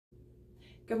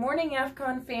Good morning,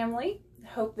 AFCON family.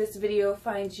 Hope this video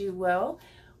finds you well.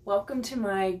 Welcome to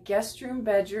my guest room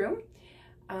bedroom.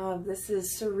 This is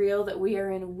surreal that we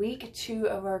are in week 2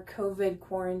 of our COVID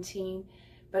quarantine,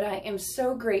 but I am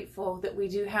so grateful that we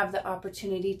do have the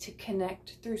opportunity to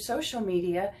connect through social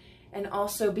media and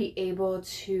also be able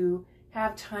to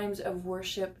have times of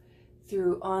worship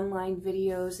through online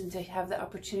videos and to have the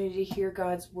opportunity to hear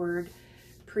God's word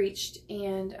preached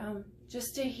and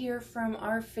just to hear from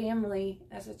our family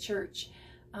as a church.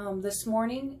 This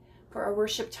morning for our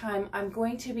worship time, I'm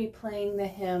going to be playing the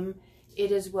hymn, It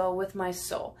Is Well With My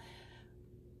Soul.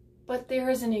 But there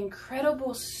is an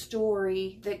incredible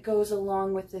story that goes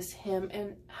along with this hymn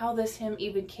and how this hymn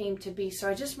even came to be. So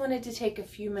I just wanted to take a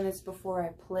few minutes before I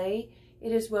play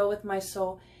It Is Well With My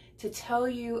Soul to tell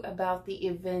you about the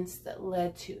events that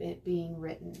led to it being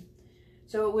written.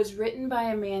 So it was written by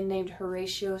a man named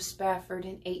Horatio Spafford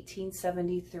in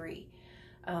 1873.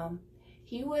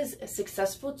 He was a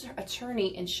successful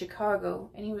attorney in Chicago,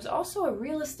 and he was also a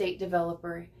real estate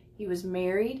developer. He was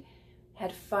married,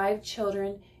 had 5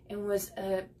 children, and was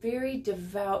a very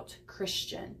devout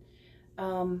Christian. But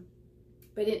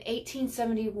in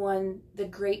 1871, the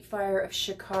Great Fire of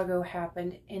Chicago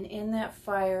happened, and in that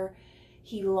fire,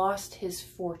 he lost his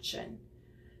fortune.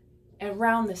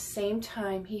 Around the same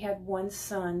time, he had one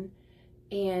son,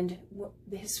 and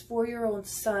his 4-year-old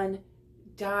son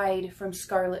died from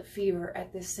scarlet fever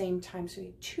at the same time. So he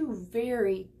had 2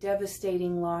 very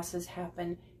devastating losses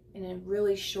happen in a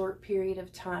really short period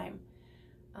of time.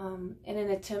 In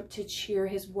an attempt to cheer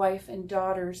his wife and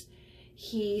daughters,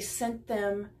 he sent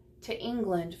them to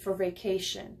England for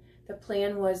vacation. The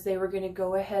plan was they were going to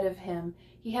go ahead of him.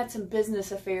 He had some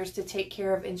business affairs to take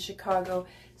care of in Chicago,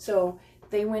 so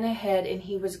they went ahead and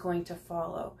he was going to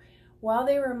follow. While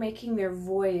they were making their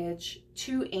voyage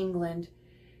to England,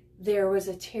 there was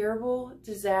a terrible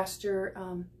disaster.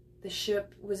 The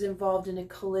ship was involved in a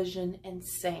collision and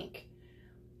sank.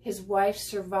 His wife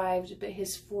survived, but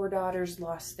his 4 daughters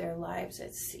lost their lives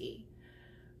at sea.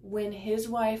 When his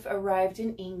wife arrived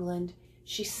in England,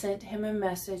 she sent him a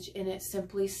message, and it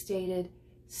simply stated,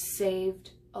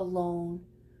 "Saved alone.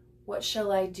 What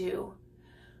shall I do?"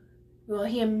 Well,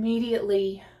 he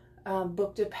immediately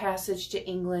booked a passage to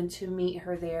England to meet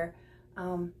her there.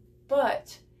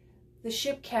 But the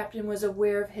ship captain was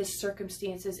aware of his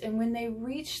circumstances, and when they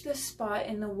reached the spot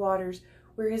in the waters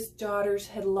where his daughters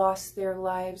had lost their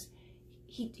lives,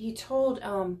 he told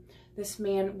this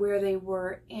man where they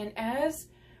were. And as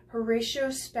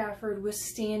Horatio Spafford was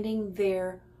standing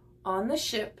there on the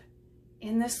ship,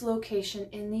 in this location,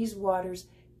 in these waters,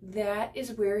 that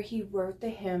is where he wrote the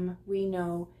hymn we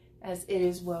know as It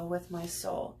Is Well With My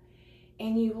Soul.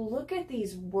 And you look at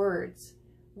these words,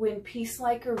 when peace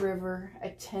like a river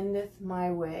attendeth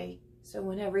my way. So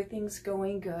when everything's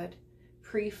going good,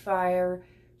 pre-fire,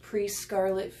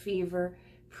 pre-scarlet fever,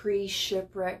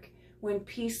 pre-shipwreck, when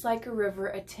peace like a river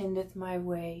attendeth my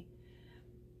way.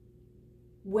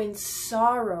 When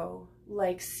sorrow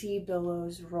like sea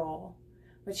billows roll,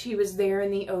 which he was there in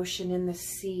the ocean, in the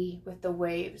sea with the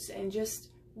waves, and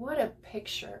just what a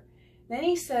picture. Then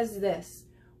he says this,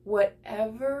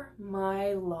 "Whatever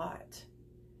my lot,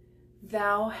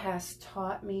 thou hast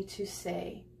taught me to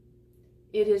say,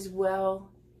 it is well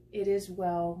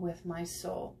with my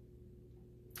soul.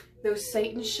 Though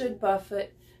Satan should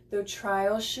buffet, though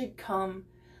trials should come,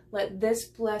 let this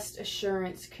blessed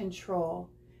assurance control,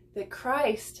 that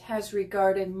Christ has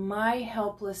regarded my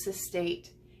helpless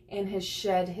estate and has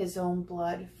shed his own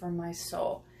blood for my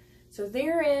soul." So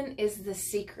therein is the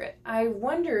secret. I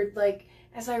wondered,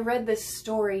 as I read this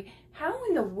story, how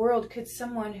in the world could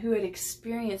someone who had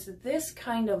experienced this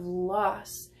kind of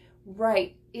loss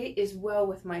write, "It is well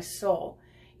with my soul"?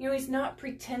 You know, he's not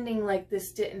pretending like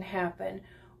this didn't happen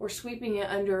or sweeping it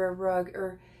under a rug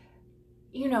or,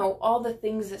 you know, all the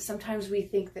things that sometimes we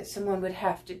think that someone would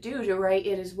have to do to write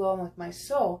 "It is well with my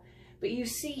soul." But you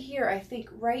see here, I think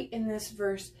right in this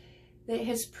verse, that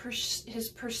his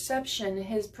perception,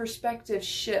 his perspective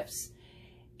shifts.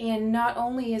 And not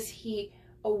only is he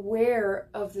aware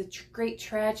of the great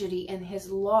tragedy and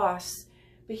his loss,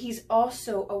 but he's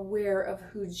also aware of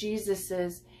who Jesus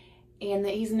is and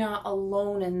that he's not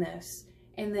alone in this.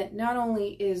 And that not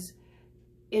only is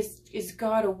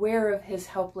God aware of his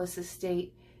helpless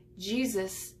estate,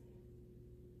 Jesus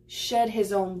shed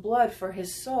his own blood for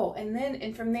his soul.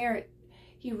 And from there,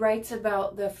 he writes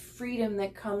about the freedom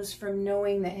that comes from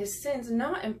knowing that his sins,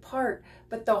 not in part,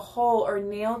 but the whole, are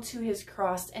nailed to his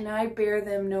cross, and I bear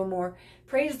them no more.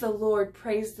 Praise the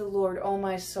Lord, O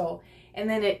my soul. And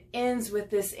then it ends with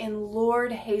this, "And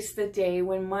Lord, haste the day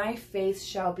when my faith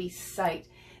shall be sight,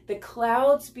 The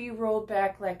clouds be rolled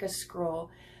back like a scroll.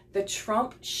 The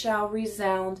trump shall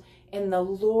resound, and the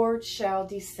Lord shall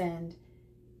descend.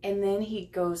 And then he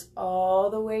goes all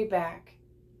the way back.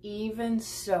 Even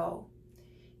so,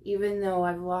 even though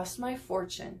I've lost my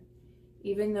fortune,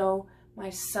 even though my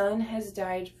son has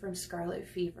died from scarlet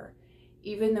fever,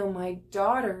 even though my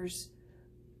daughters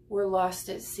were lost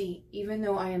at sea, even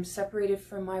though I am separated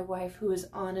from my wife who is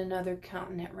on another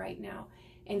continent right now,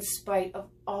 in spite of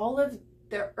all of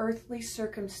the earthly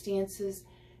circumstances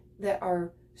that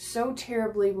are so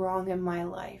terribly wrong in my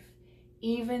life,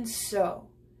 even so,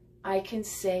 I can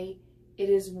say it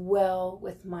is well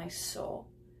with my soul.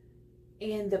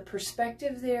 And the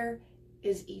perspective there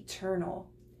is eternal.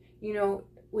 You know,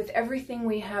 with everything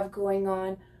we have going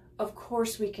on, of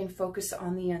course we can focus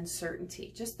on the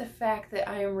uncertainty. Just the fact that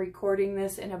I am recording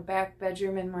this in a back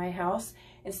bedroom in my house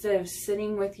instead of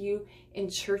sitting with you in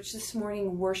church this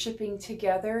morning, worshiping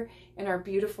together in our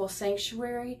beautiful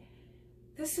sanctuary,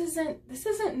 this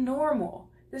isn't normal.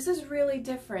 This is really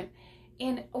different.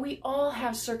 And we all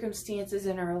have circumstances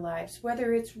in our lives,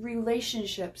 whether it's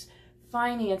relationships,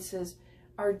 finances,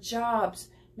 our jobs.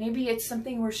 Maybe it's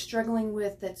something we're struggling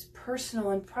with that's personal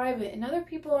and private and other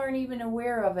people aren't even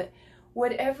aware of it.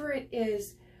 Whatever it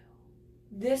is,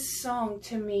 this song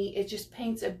to me, it just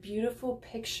paints a beautiful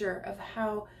picture of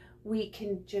how we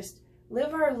can just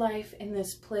live our life in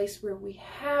this place where we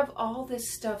have all this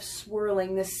stuff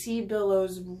swirling, the sea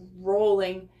billows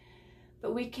rolling,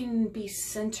 but we can be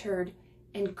centered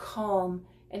and calm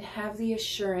and have the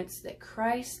assurance that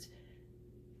Christ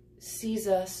sees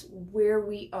us where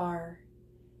we are.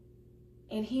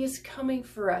 And he is coming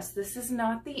for us. This is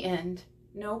not the end.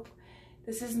 Nope.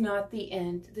 This is not the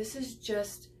end. This is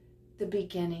just the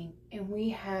beginning. And we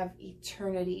have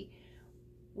eternity.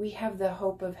 We have the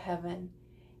hope of heaven.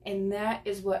 And that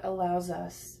is what allows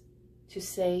us to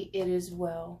say, it is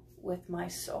well with my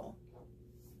soul.